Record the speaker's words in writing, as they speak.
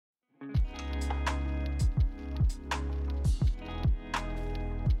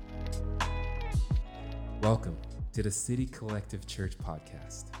Welcome to the City Collective Church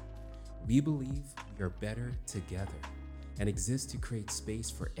podcast. We believe we are better together and exist to create space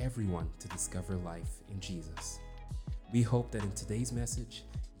for everyone to discover life in Jesus. We hope that in today's message,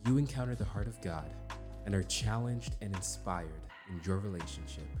 you encounter the heart of God and are challenged and inspired in your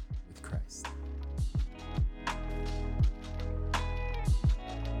relationship with Christ.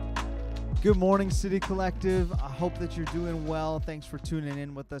 Good morning, City Collective. I hope that you're doing well. Thanks for tuning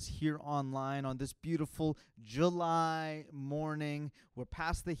in with us here online on this beautiful July morning. We're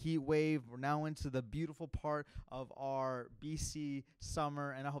past the heat wave. We're now into the beautiful part of our BC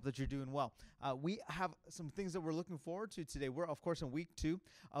summer, and I hope that you're doing well. We have some things that we're looking forward to today. We're, of course, in week 2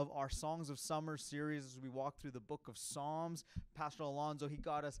 of our Songs of Summer series as we walk through the book of Psalms. Pastor Alonzo, he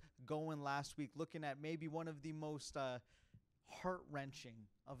got us going last week looking at maybe one of the most heart-wrenching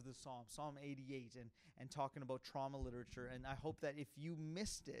of the Psalm, Psalm 88, and talking about trauma literature. And I hope that if you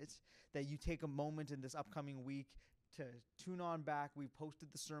missed it, that you take a moment in this upcoming week to tune on back. We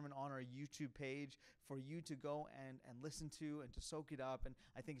posted the sermon on our YouTube page for you to go and listen to and to soak it up. And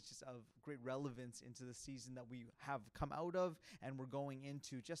I think it's just of great relevance into the season that we have come out of and we're going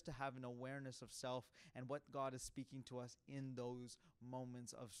into, just to have an awareness of self and what God is speaking to us in those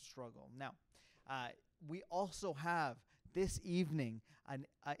moments of struggle. Now, we also have this evening an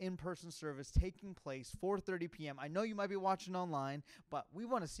in-person service taking place 4:30 p.m. I know you might be watching online, but we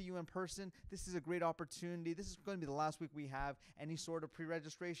want to see you in person. This is a great opportunity. This is going to be the last week we have any sort of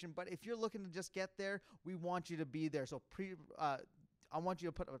pre-registration, but if you're looking to just get there, we want you to be there. So I want you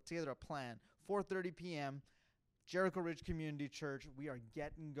to put together a plan. 4:30 p.m., Jericho Ridge Community Church. We are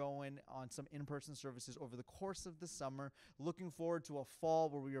getting going on some in-person services over the course of the summer. Looking forward to a fall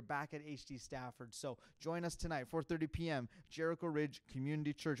where we are back at HD Stafford. So join us tonight, 4:30 p.m., Jericho Ridge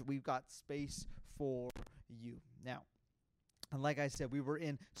Community Church. We've got space for you. Now, and like I said, we were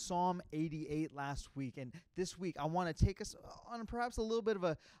in Psalm 88 last week, and this week I want to take us on perhaps a little bit of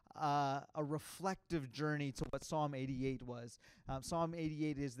a reflective journey to what Psalm 88 was. Psalm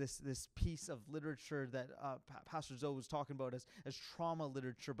 88 is this piece of literature that Pastor Zoe was talking about as trauma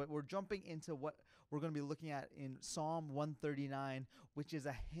literature, but we're jumping into what we're going to be looking at in Psalm 139, which is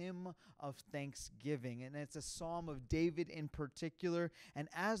a hymn of thanksgiving, and it's a psalm of David in particular. And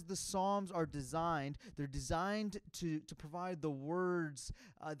as the psalms are designed, they're designed to provide the words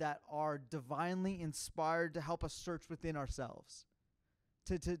that are divinely inspired to help us search within ourselves,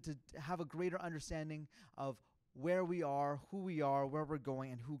 to have a greater understanding of where we are, who we are, where we're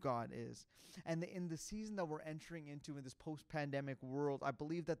going, and who God is. And in the season that we're entering into in this post-pandemic world, I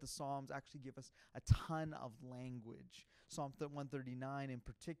believe that the Psalms actually give us a ton of language. Psalm 139 in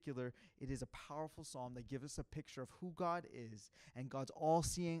particular, it is a powerful psalm that gives us a picture of who God is and God's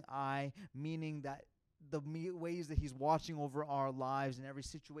all-seeing eye, meaning that the ways that he's watching over our lives in every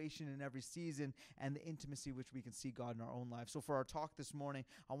situation and every season, and the intimacy which we can see God in our own lives. So for our talk this morning,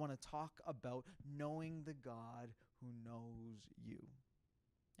 I want to talk about knowing the God who knows you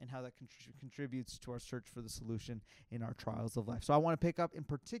and how that contributes to our search for the solution in our trials of life. So I want to pick up in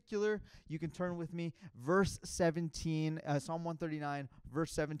particular, you can turn with me, verse 17, Psalm 139,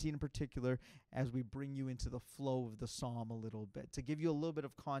 verse 17 in particular, as we bring you into the flow of the psalm a little bit. To give you a little bit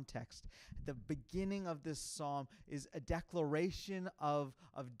of context, the beginning of this psalm is a declaration of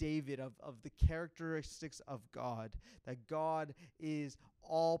David, of the characteristics of God, that God is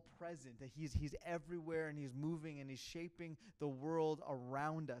all present, that he's everywhere and he's moving and he's shaping the world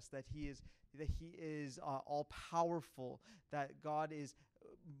around us, that he is all powerful, that God is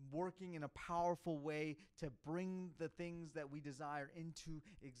working in a powerful way to bring the things that we desire into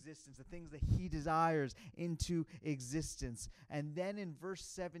existence, the things that he desires into existence. And then in verse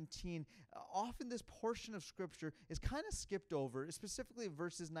 17, often this portion of scripture is kind of skipped over, specifically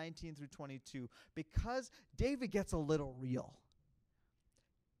verses 19 through 22, because David gets a little real.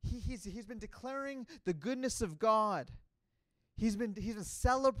 He's been declaring the goodness of God. He's been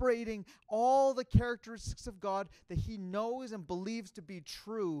celebrating all the characteristics of God that he knows and believes to be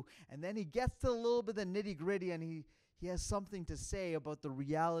true. And then he gets to a little bit of the nitty-gritty, and he has something to say about the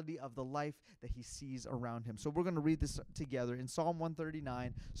reality of the life that he sees around him. So we're going to read this together in Psalm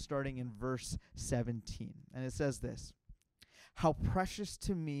 139, starting in verse 17. And it says this: "How precious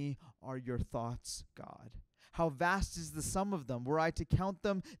to me are your thoughts, God. How vast is the sum of them. Were I to count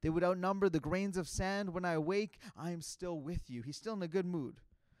them, they would outnumber the grains of sand. When I awake, I am still with you." He's still in a good mood.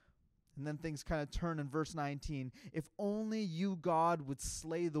 And then things kind of turn in verse 19. If only you, God, would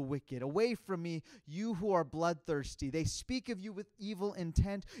slay the wicked. Away from me, you who are bloodthirsty. They speak of you with evil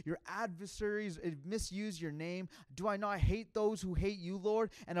intent. Your adversaries misuse your name. Do I not hate those who hate you,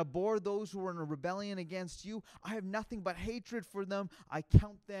 Lord, and abhor those who are in a rebellion against you? I have nothing but hatred for them. I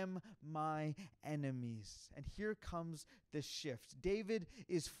count them my enemies. And here comes the shift. David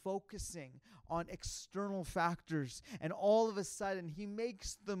is focusing on external factors, and all of a sudden he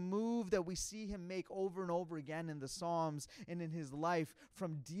makes the move that we see him make over and over again in the Psalms and in his life,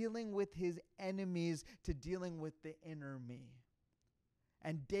 from dealing with his enemies to dealing with the inner me.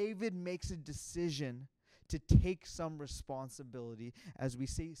 And David makes a decision to take some responsibility, as we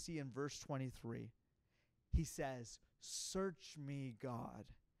see in verse 23. He says, "Search me, God,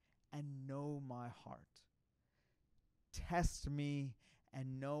 and know my heart. Test me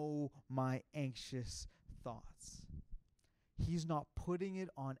and know my anxious thoughts." He's not putting it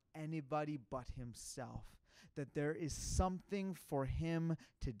on anybody but himself. That there is something for him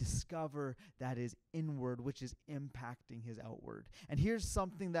to discover that is inward, which is impacting his outward. And here's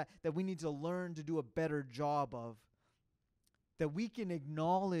something that we need to learn to do a better job of. That we can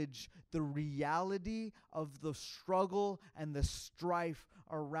acknowledge the reality of the struggle and the strife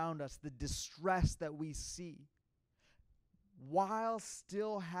around us, the distress that we see, while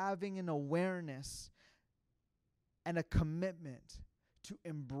still having an awareness and a commitment to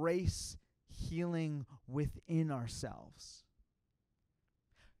embrace healing within ourselves.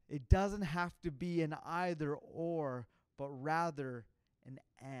 It doesn't have to be an either or, but rather an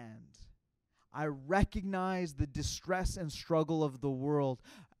and. I recognize the distress and struggle of the world,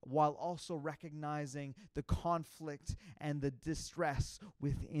 while also recognizing the conflict and the distress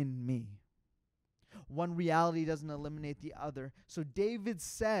within me. One reality doesn't eliminate the other. So David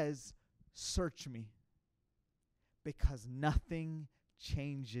says, "Search me," because nothing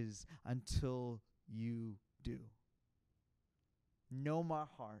changes until you do. Know my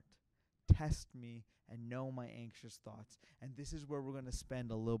heart, test me, and know my anxious thoughts. And this is where we're going to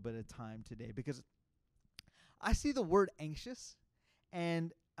spend a little bit of time today, because I see the word anxious,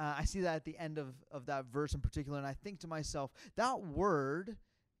 and I see that at the end of that verse in particular, and I think to myself, that word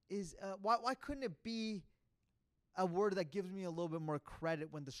is, why couldn't it be a word that gives me a little bit more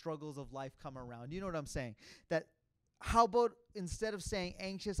credit when the struggles of life come around? You know what I'm saying? That how about instead of saying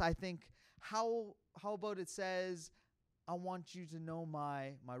anxious, I think, how about it says, I want you to know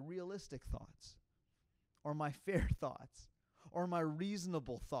my realistic thoughts, or my fair thoughts, or my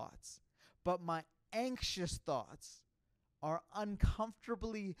reasonable thoughts. But my anxious thoughts are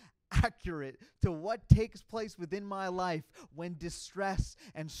uncomfortably accurate to what takes place within my life when distress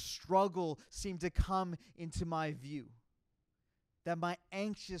and struggle seem to come into my view. That my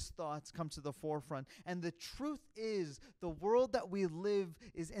anxious thoughts come to the forefront. And the truth is, the world that we live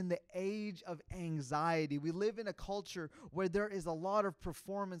is in the age of anxiety. We live in a culture where there is a lot of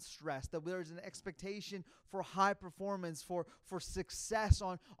performance stress, that there's an expectation for high performance, for success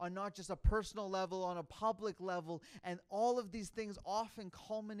on not just a personal level, on a public level. And all of these things often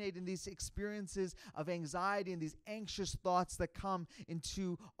culminate in these experiences of anxiety and these anxious thoughts that come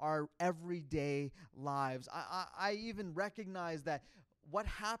into our everyday lives. I even recognize that what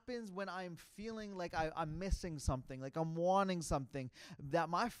happens when I'm feeling like I'm missing something, like I'm wanting something, that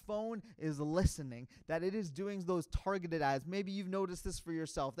my phone is listening, that it is doing those targeted ads. Maybe you've noticed this for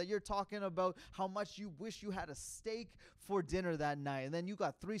yourself, that you're talking about how much you wish you had a steak for dinner that night, and then you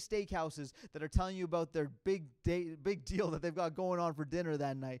got 3 steakhouses that are telling you about their big deal that they've got going on for dinner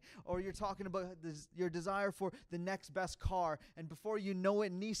that night. Or you're talking about your desire for the next best car, and before you know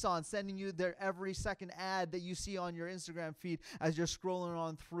it, Nissan sending you their every second ad that you see on your Instagram feed as you're scrolling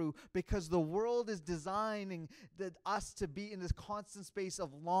on through, because the world is designing us to be in this constant space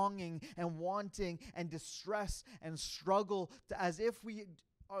of longing and wanting and distress and struggle, as if we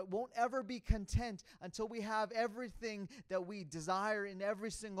won't ever be content until we have everything that we desire in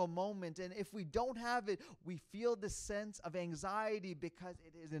every single moment. And if we don't have it, we feel this sense of anxiety because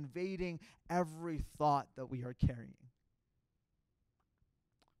it is invading every thought that we are carrying.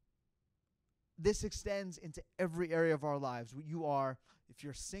 This extends into every area of our lives. If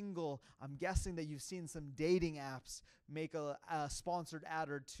you're single, I'm guessing that you've seen some dating apps make a sponsored ad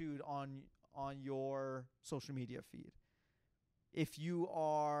or two on your social media feed. If you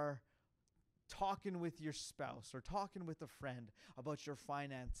are talking with your spouse or talking with a friend about your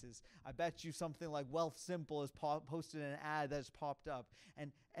finances, I bet you something like Wealth Simple has posted an ad that's popped up.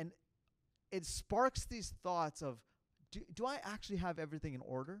 And it sparks these thoughts of, do I actually have everything in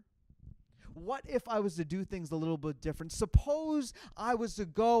order? What if I was to do things a little bit different? Suppose I was to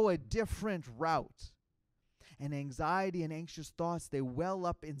go a different route. And anxiety and anxious thoughts, they well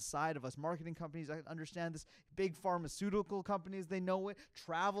up inside of us. Marketing companies, I understand this. Big pharmaceutical companies, they know it.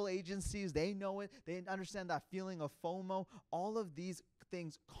 Travel agencies, they know it. They understand that feeling of FOMO. All of these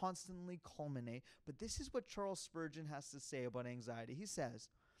things constantly culminate. But this is what Charles Spurgeon has to say about anxiety. He says,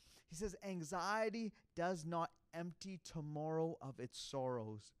 anxiety does not empty tomorrow of its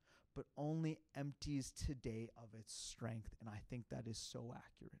sorrows, but only empties today of its strength. And I think that is so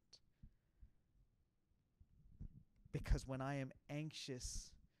accurate. Because when I am anxious,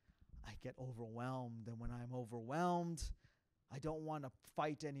 I get overwhelmed. And when I'm overwhelmed, I don't want to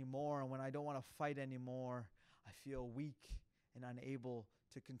fight anymore. And when I don't want to fight anymore, I feel weak and unable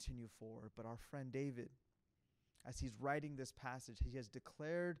to continue forward. But our friend David, as he's writing this passage, he has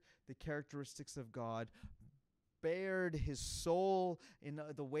declared the characteristics of God, bared his soul in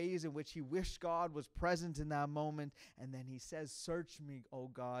the ways in which he wished God was present in that moment. And then he says, search me, O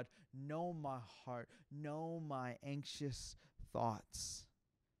God, know my heart, know my anxious thoughts.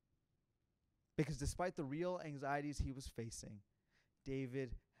 Because despite the real anxieties he was facing,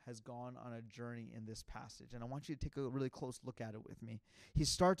 David has gone on a journey in this passage. And I want you to take a really close look at it with me. He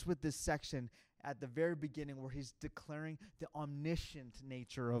starts with this section at the very beginning where he's declaring the omniscient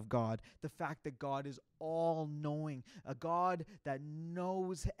nature of God, the fact that God is all-knowing, a God that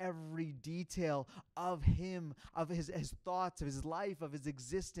knows every detail of him, of his thoughts, of his life, of his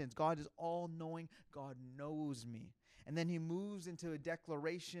existence. God is all-knowing. God knows me. And then he moves into a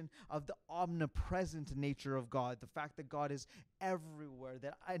declaration of the omnipresent nature of God, the fact that God is everywhere.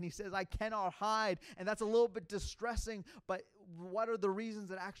 And he says, I cannot hide. And that's a little bit distressing, but what are the reasons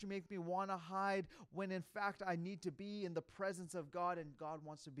that actually make me want to hide when in fact I need to be in the presence of God, and God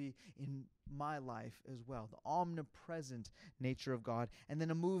wants to be in my life as well, the omnipresent nature of God. And then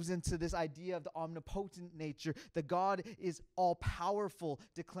it moves into this idea of the omnipotent nature, that God is all-powerful,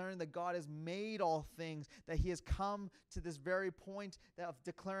 declaring that God has made all things, that he has come to this very point of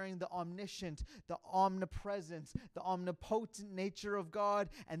declaring the omniscient, the omnipresent, the omnipotent nature of God.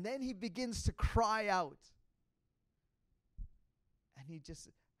 And then he begins to cry out. And he just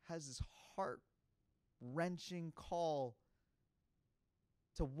has this heart-wrenching call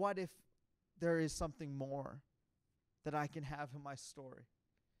to what if there is something more that I can have in my story.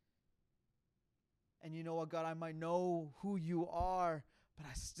 And you know what, God, I might know who you are, but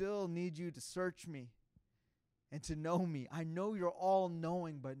I still need you to search me and to know me. I know you're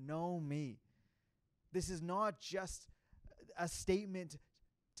all-knowing, but know me. This is not just a statement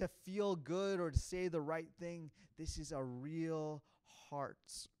to feel good or to say the right thing. This is a real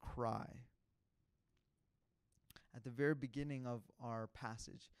heart's cry. At the very beginning of our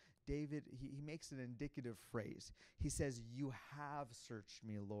passage, David, he makes an indicative phrase. He says, you have searched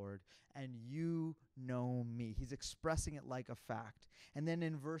me, Lord, and you know me. He's expressing it like a fact. And then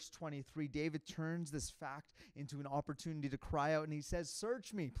in verse 23, David turns this fact into an opportunity to cry out, and he says,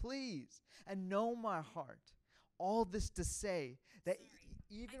 search me, please, and know my heart. All this to say that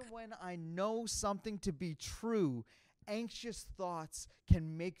even when I know something to be true, anxious thoughts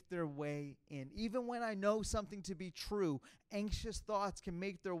can make their way in. Even when I know something to be true, anxious thoughts can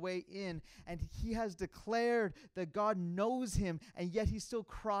make their way in. And he has declared that God knows him, and yet he still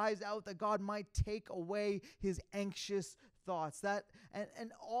cries out that God might take away his anxious thoughts.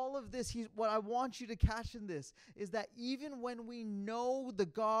 And all of this, what I want you to catch in this is that even when we know the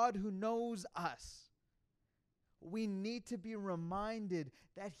God who knows us, we need to be reminded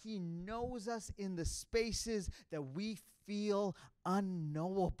that he knows us in the spaces that we feel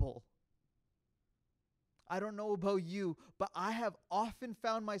unknowable. I don't know about you, but I have often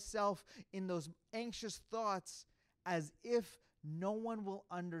found myself in those anxious thoughts as if no one will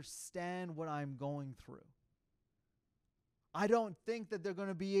understand what I'm going through. I don't think that they're going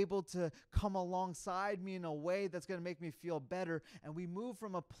to be able to come alongside me in a way that's going to make me feel better. And we move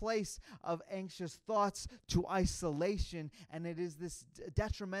from a place of anxious thoughts to isolation. And it is this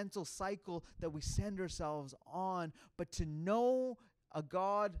detrimental cycle that we send ourselves on. But to know a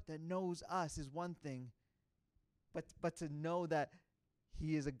God that knows us is one thing. But to know that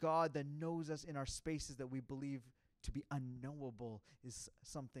he is a God that knows us in our spaces that we believe to be unknowable is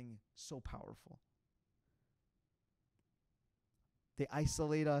something so powerful. They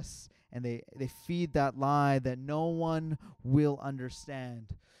isolate us, and they feed that lie that no one will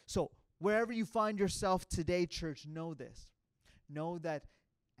understand. So wherever you find yourself today, church, know this. Know that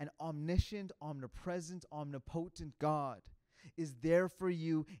an omniscient, omnipresent, omnipotent God is there for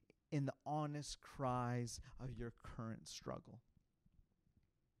you in the honest cries of your current struggle.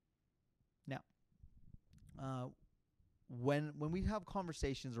 Now, when we have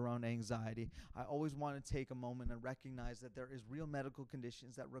conversations around anxiety, I always want to take a moment and recognize that there is real medical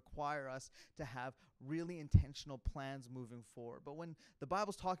conditions that require us to have really intentional plans moving forward. But when the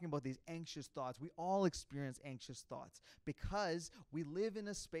Bible's talking about these anxious thoughts, we all experience anxious thoughts because we live in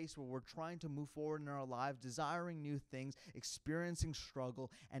a space where we're trying to move forward in our lives, desiring new things, experiencing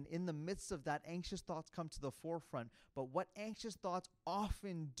struggle, and in the midst of that, anxious thoughts come to the forefront. But what anxious thoughts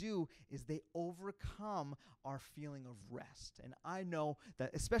often do is they overcome our feeling of rest. And I know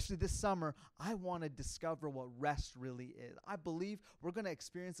that especially this summer, I want to discover what rest really is. I believe we're going to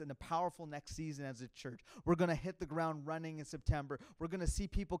experience in a powerful next season as a church. We're going to hit the ground running in September. We're going to see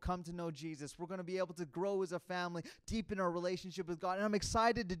people come to know Jesus. We're going to be able to grow as a family, deepen our relationship with God. And I'm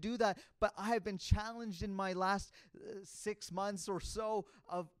excited to do that. But I have been challenged in my last 6 months or so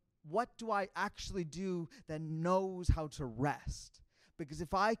of what do I actually do that knows how to rest? Because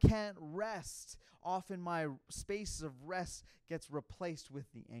if I can't rest, often my space of rest gets replaced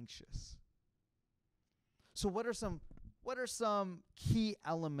with the anxious. So what are some key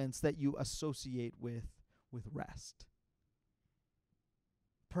elements that you associate with rest?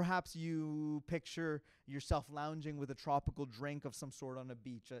 Perhaps you picture yourself lounging with a tropical drink of some sort on a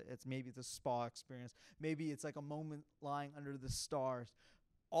beach. Maybe it's a spa experience. Maybe it's like a moment lying under the stars.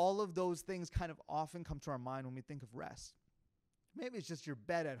 All of those things kind of often come to our mind when we think of rest. Maybe it's just your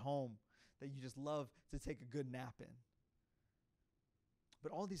bed at home that you just love to take a good nap in.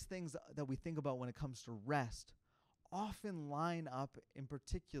 But all these things that we think about when it comes to rest often line up in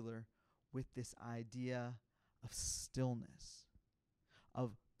particular with this idea of stillness,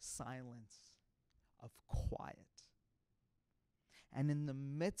 of silence, of quiet. And in the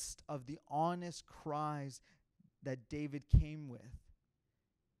midst of the honest cries that David came with,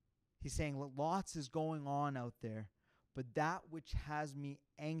 he's saying, lots is going on out there, but that which has me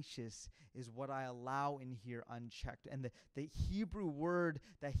anxious is what I allow in here unchecked. And the Hebrew word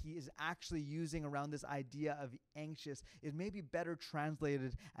that he is actually using around this idea of anxious is maybe better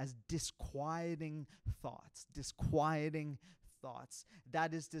translated as disquieting thoughts. Disquieting thoughts.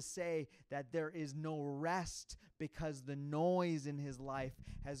 That is to say that there is no rest because the noise in his life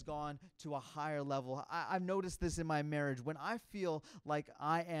has gone to a higher level. I've noticed this in my marriage. When I feel like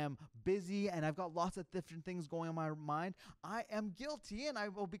I am busy and I've got lots of different things going on in my mind, I am guilty, and I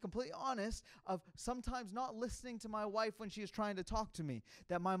will be completely honest, of sometimes not listening to my wife when she is trying to talk to me,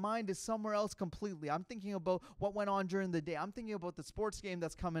 that my mind is somewhere else completely. I'm thinking about what went on during the day. I'm thinking about the sports game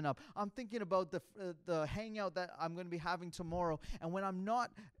that's coming up. I'm thinking about the hangout that I'm going to be having tomorrow. And when I'm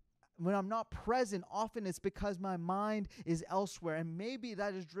not present, often it's because my mind is elsewhere. And maybe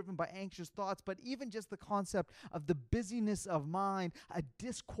that is driven by anxious thoughts, but even just the concept of the busyness of mind, a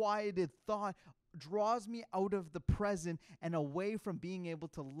disquieted thought draws me out of the present and away from being able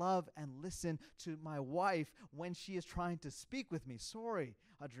to love and listen to my wife when she is trying to speak with me. Sorry,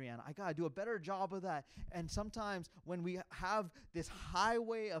 Adriana, I got to do a better job of that. And sometimes when we have this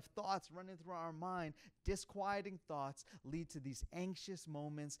highway of thoughts running through our mind, disquieting thoughts lead to these anxious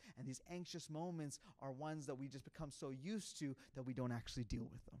moments, and these anxious moments are ones that we just become so used to that we don't actually deal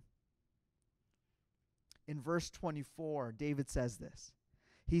with them. In verse 24, David says this.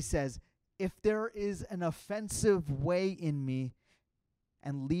 He says, "If there is an offensive way in me,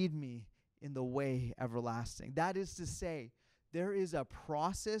 and lead me in the way everlasting." That is to say, there is a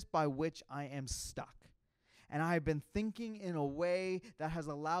process by which I am stuck. And I have been thinking in a way that has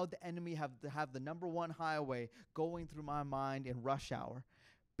allowed the enemy to have the number one highway going through my mind in rush hour.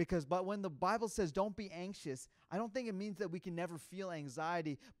 But when the Bible says don't be anxious, I don't think it means that we can never feel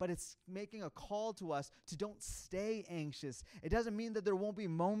anxiety, but it's making a call to us to don't stay anxious. It doesn't mean that there won't be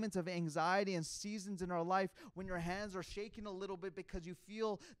moments of anxiety and seasons in our life when your hands are shaking a little bit because you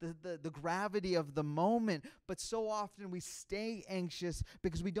feel the gravity of the moment. But so often we stay anxious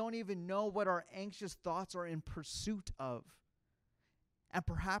because we don't even know what our anxious thoughts are in pursuit of. And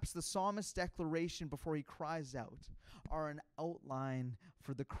perhaps the psalmist's declaration before he cries out are an outline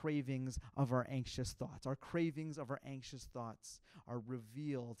for the cravings of our anxious thoughts. Our cravings of our anxious thoughts are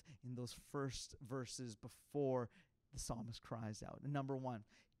revealed in those first verses before the psalmist cries out. And number one,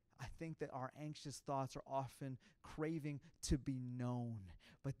 I think that our anxious thoughts are often craving to be known.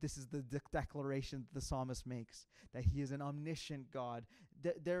 But this is the declaration that the psalmist makes, that he is an omniscient God.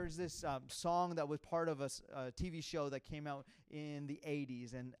 There's this song that was part of a TV show that came out in the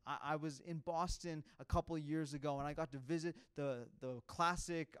 80s. And I was in Boston a couple of years ago, and I got to visit the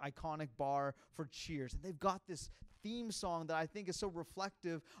classic, iconic bar for Cheers. And they've got this theme song that I think is so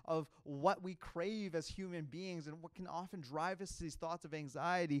reflective of what we crave as human beings and what can often drive us to these thoughts of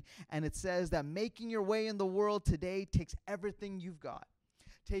anxiety. And it says that making your way in the world today takes everything you've got.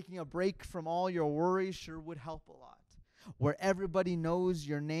 Taking a break from all your worries sure would help a lot. where everybody knows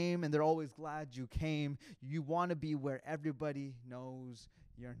your name and they're always glad you came. You want to be where everybody knows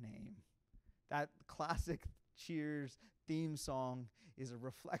your name. That classic Cheers theme song is a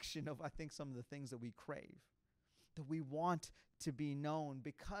reflection of, I think, some of the things that we crave, that we want to be known,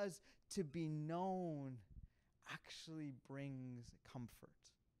 because to be known actually brings comfort.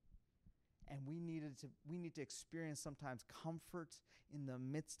 And we need to experience sometimes comfort in the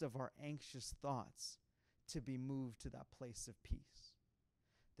midst of our anxious thoughts to be moved to that place of peace.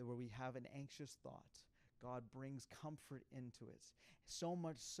 That where we have an anxious thought, God brings comfort into it. So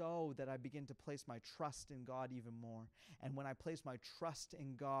much so that I begin to place my trust in God even more. And when I place my trust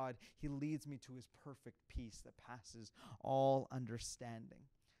in God, He leads me to His perfect peace that passes all understanding.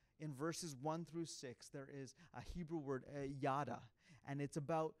 In verses 1 through 6, there is a Hebrew word, yada, and it's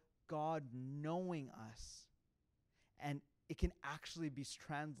about God knowing us. And it can actually be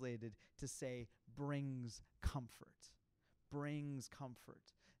translated to say, brings comfort. Brings comfort.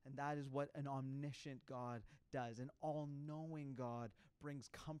 And that is what an omniscient God does. An all-knowing God brings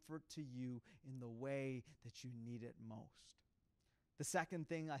comfort to you in the way that you need it most. The second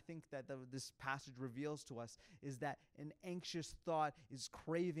thing I think that this passage reveals to us is that an anxious thought is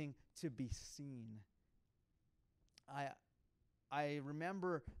craving to be seen. I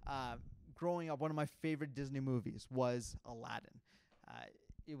remember growing up, one of my favorite Disney movies was Aladdin.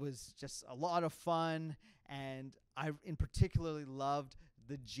 It was just a lot of fun, and I in particularly loved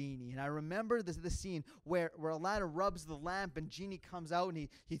the genie. And I remember the scene where Aladdin rubs the lamp and genie comes out and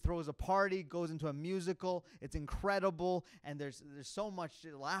he throws a party, goes into a musical. It's incredible, and there's so much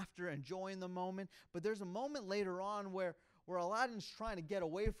laughter and joy in the moment. But there's a moment later on where Aladdin's trying to get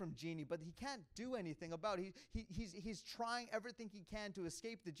away from genie, but he can't do anything about it. He's trying everything he can to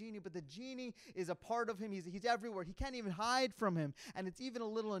escape the genie, but the genie is a part of him. He's everywhere. He can't even hide from him, and it's even a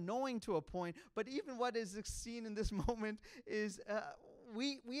little annoying to a point. But even what is seen in this moment is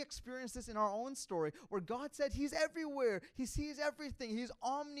we experience this in our own story, where God said He's everywhere. He sees everything. He's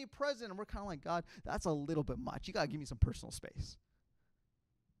omnipresent, and we're kind of like, God, that's a little bit much. You got to give me some personal space.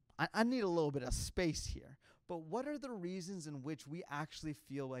 I need a little bit of space here. But what are the reasons in which we actually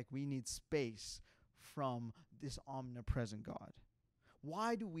feel like we need space from this omnipresent God?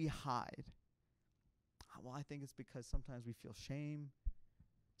 Why do we hide? Well, I think it's because sometimes we feel shame.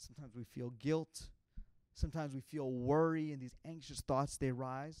 Sometimes we feel guilt. Sometimes we feel worry, and these anxious thoughts, they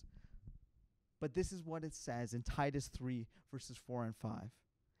rise. But this is what it says in Titus 3, verses 4 and 5.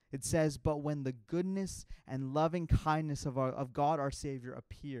 It says, "But when the goodness and loving kindness of God our Savior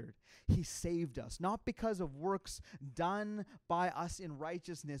appeared, He saved us, not because of works done by us in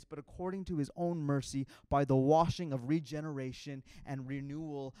righteousness, but according to His own mercy, by the washing of regeneration and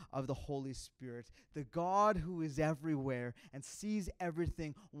renewal of the Holy Spirit." The God who is everywhere and sees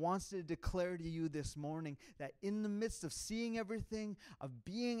everything wants to declare to you this morning that in the midst of seeing everything, of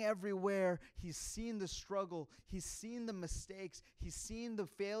being everywhere, He's seen the struggle, He's seen the mistakes, He's seen the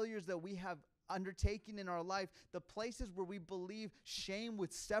failures that we have undertaken in our life, the places where we believe shame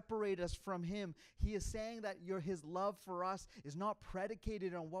would separate us from Him. He is saying that His love for us is not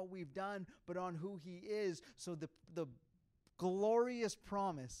predicated on what we've done, but on who He is. So the glorious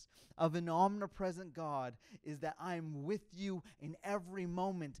promise of an omnipresent God is that I'm with you in every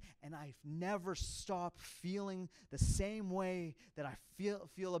moment, and I never stop feeling the same way that I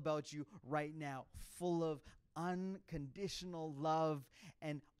feel about you right now, full of unconditional love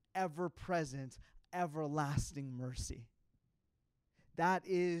and ever-present, everlasting mercy. That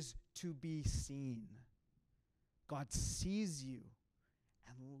is to be seen. God sees you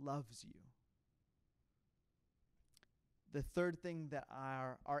and loves you. The third thing that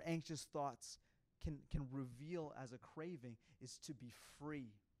our anxious thoughts can reveal as a craving is to be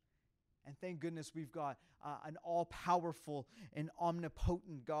free. And thank goodness we've got an all-powerful and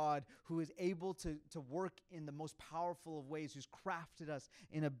omnipotent God who is able to work in the most powerful of ways, who's crafted us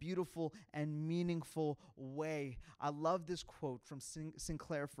in a beautiful and meaningful way. I love this quote from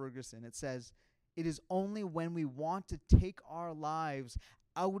Sinclair Ferguson. It says, "It is only when we want to take our lives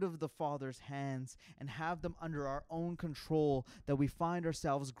out of the Father's hands and have them under our own control that we find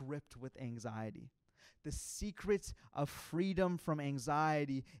ourselves gripped with anxiety." The secret of freedom from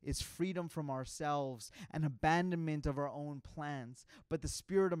anxiety is freedom from ourselves and abandonment of our own plans. But the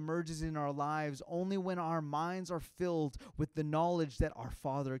Spirit emerges in our lives only when our minds are filled with the knowledge that our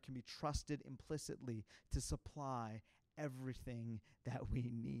Father can be trusted implicitly to supply everything that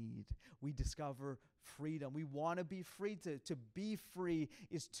we need. We discover freedom. We want to be free. To be free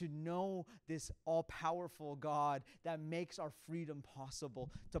is to know this all-powerful God that makes our freedom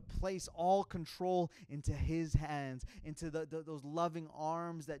possible, to place all control into his hands, into those loving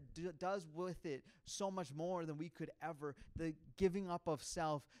arms that does with it so much more than we could ever, the giving up of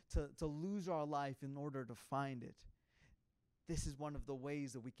self to lose our life in order to find it. This is one of the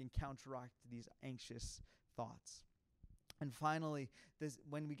ways that we can counteract these anxious thoughts. And finally,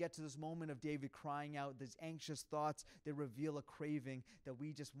 when we get to this moment of David crying out, these anxious thoughts, they reveal a craving that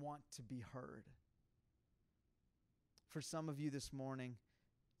we just want to be heard. For some of you this morning,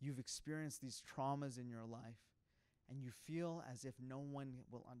 you've experienced these traumas in your life, and you feel as if no one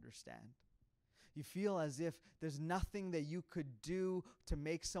will understand. You feel as if there's nothing that you could do to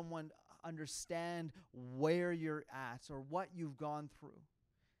make someone understand where you're at or what you've gone through.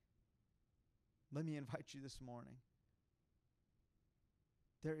 Let me invite you this morning.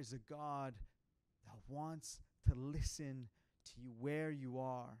 There is a God that wants to listen to you where you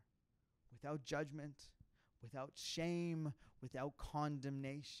are, without judgment, without shame, without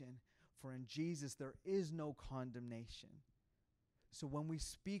condemnation. For in Jesus there is no condemnation. So when we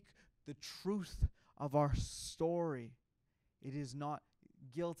speak the truth of our story, it is not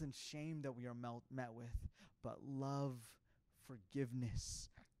guilt and shame that we are met with, but love, forgiveness,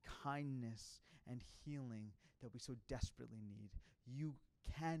 kindness, and healing that we so desperately need. You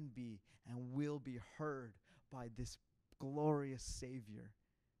can be and will be heard by this glorious Savior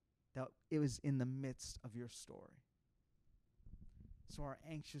that it was in the midst of your story. So our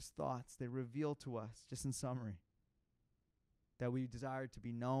anxious thoughts, they reveal to us, just in summary, that we desire to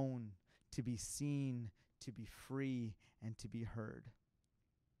be known, to be seen, to be free, and to be heard.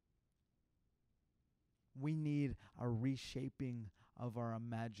 We need a reshaping of our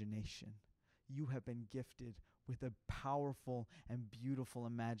imagination. You have been gifted with a powerful and beautiful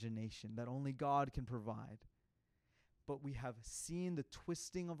imagination that only God can provide. But we have seen the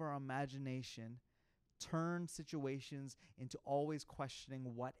twisting of our imagination turn situations into always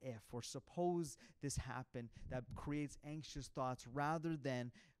questioning what if, or suppose this happened, that creates anxious thoughts, rather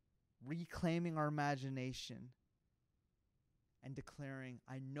than reclaiming our imagination and declaring,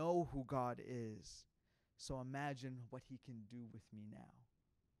 I know who God is, so imagine what he can do with me now.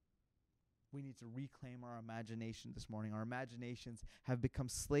 We need to reclaim our imagination this morning. Our imaginations have become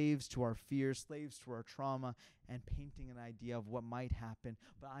slaves to our fears, slaves to our trauma, and painting an idea of what might happen.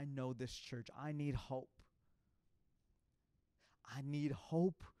 But I know this church, I need hope. I need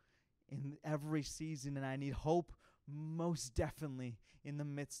hope in every season, and I need hope most definitely in the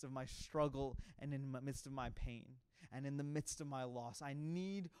midst of my struggle and in the midst of my pain and in the midst of my loss. I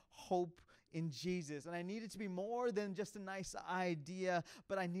need hope in Jesus, and I need it to be more than just a nice idea,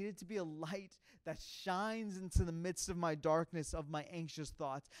 but I need it to be a light that shines into the midst of my darkness, of my anxious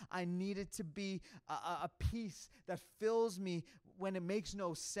thoughts. I need it to be a peace that fills me when it makes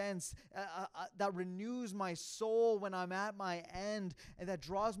no sense, that renews my soul when I'm at my end, and that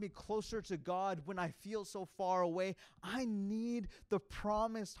draws me closer to God when I feel so far away. I need the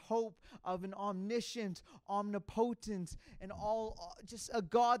promised hope of an omniscient, omnipotent, and just a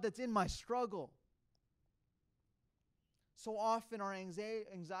God that's in my struggle. So often our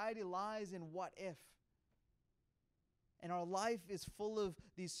anxiety lies in what if. And our life is full of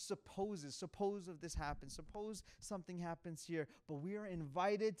these supposes. Suppose if this happens. Suppose something happens here. But we are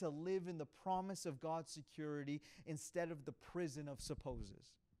invited to live in the promise of God's security instead of the prison of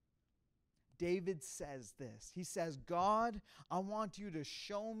supposes. David says this. He says, God, I want you to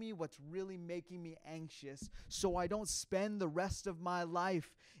show me what's really making me anxious so I don't spend the rest of my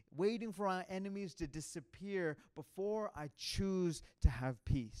life waiting for our enemies to disappear before I choose to have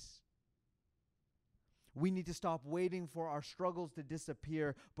peace. We need to stop waiting for our struggles to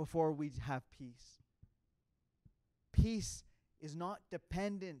disappear before we have peace. Peace is not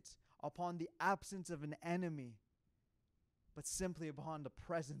dependent upon the absence of an enemy, but simply upon the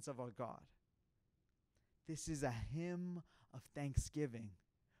presence of our God. This is a hymn of thanksgiving,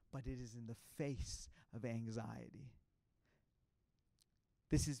 but it is in the face of anxiety.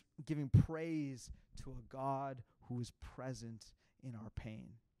 This is giving praise to a God who is present in our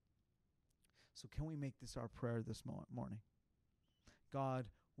pain. So can we make this our prayer this morning? God,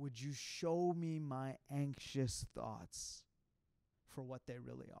 would you show me my anxious thoughts for what they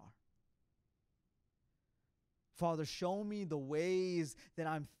really are? Father, show me the ways that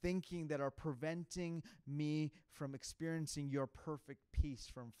I'm thinking that are preventing me from experiencing your perfect peace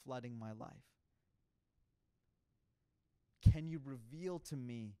from flooding my life. Can you reveal to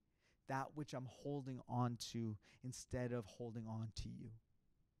me that which I'm holding on to instead of holding on to you?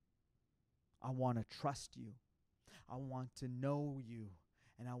 I want to trust you. I want to know you,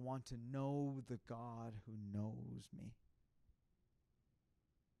 and I want to know the God who knows me.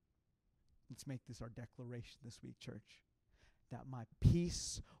 Let's make this our declaration this week, church, that my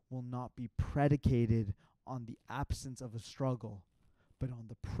peace will not be predicated on the absence of a struggle, but on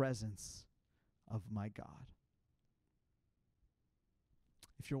the presence of my God.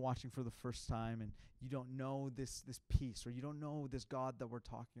 If you're watching for the first time and you don't know this peace, or you don't know this God that we're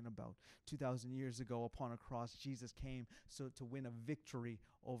talking about, 2,000 years ago upon a cross, Jesus came to win a victory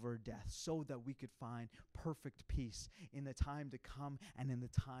over death, so that we could find perfect peace in the time to come and in the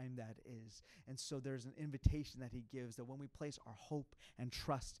time that is. And so there's an invitation that he gives, that when we place our hope and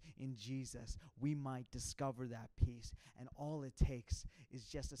trust in Jesus, we might discover that peace. And all it takes is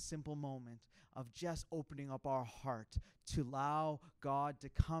just a simple moment of just opening up our heart to allow God to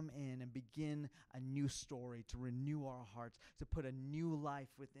come in and begin a new story, to renew our hearts, to put a new life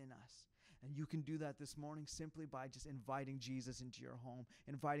within us. And you can do that this morning simply by just inviting Jesus into your home,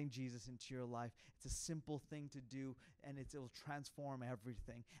 inviting Jesus into your life. It's a simple thing to do, and it will transform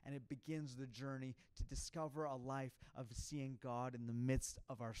everything. And it begins the journey to discover a life of seeing God in the midst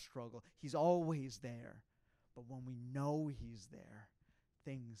of our struggle. He's always there. But when we know he's there,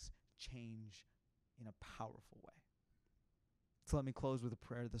 things change in a powerful way. So let me close with a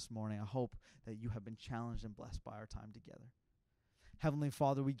prayer this morning. I hope that you have been challenged and blessed by our time together. Heavenly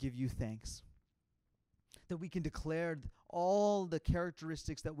Father, we give you thanks that we can declare all the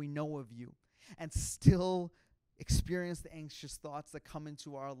characteristics that we know of you and still experience the anxious thoughts that come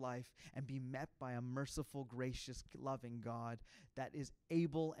into our life and be met by a merciful, gracious, loving God that is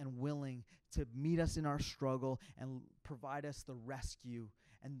able and willing to meet us in our struggle and provide us the rescue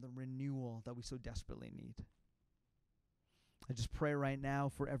and the renewal that we so desperately need. I just pray right now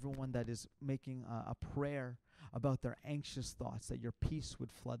for everyone that is making a prayer about their anxious thoughts, that your peace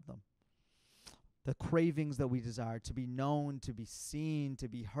would flood them. The cravings that we desire to be known, to be seen, to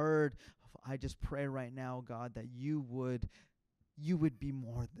be heard. I just pray right now, God, that you would be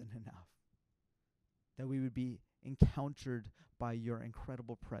more than enough. That we would be encountered by your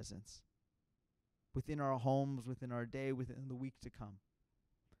incredible presence within our homes, within our day, within the week to come.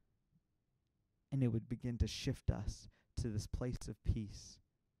 And it would begin to shift us to this place of peace.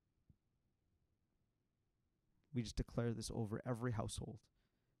 We just declare this over every household,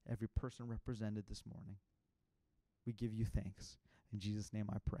 every person represented this morning. We give you thanks. In Jesus' name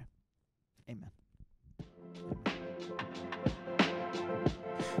I pray. Amen.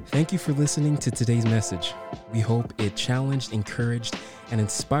 Thank you for listening to today's message. We hope it challenged, encouraged, and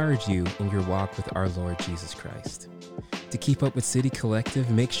inspired you in your walk with our Lord Jesus Christ. To keep up with City Collective,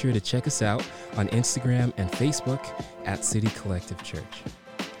 make sure to check us out on Instagram and Facebook at City Collective Church.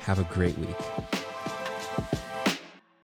 Have a great week.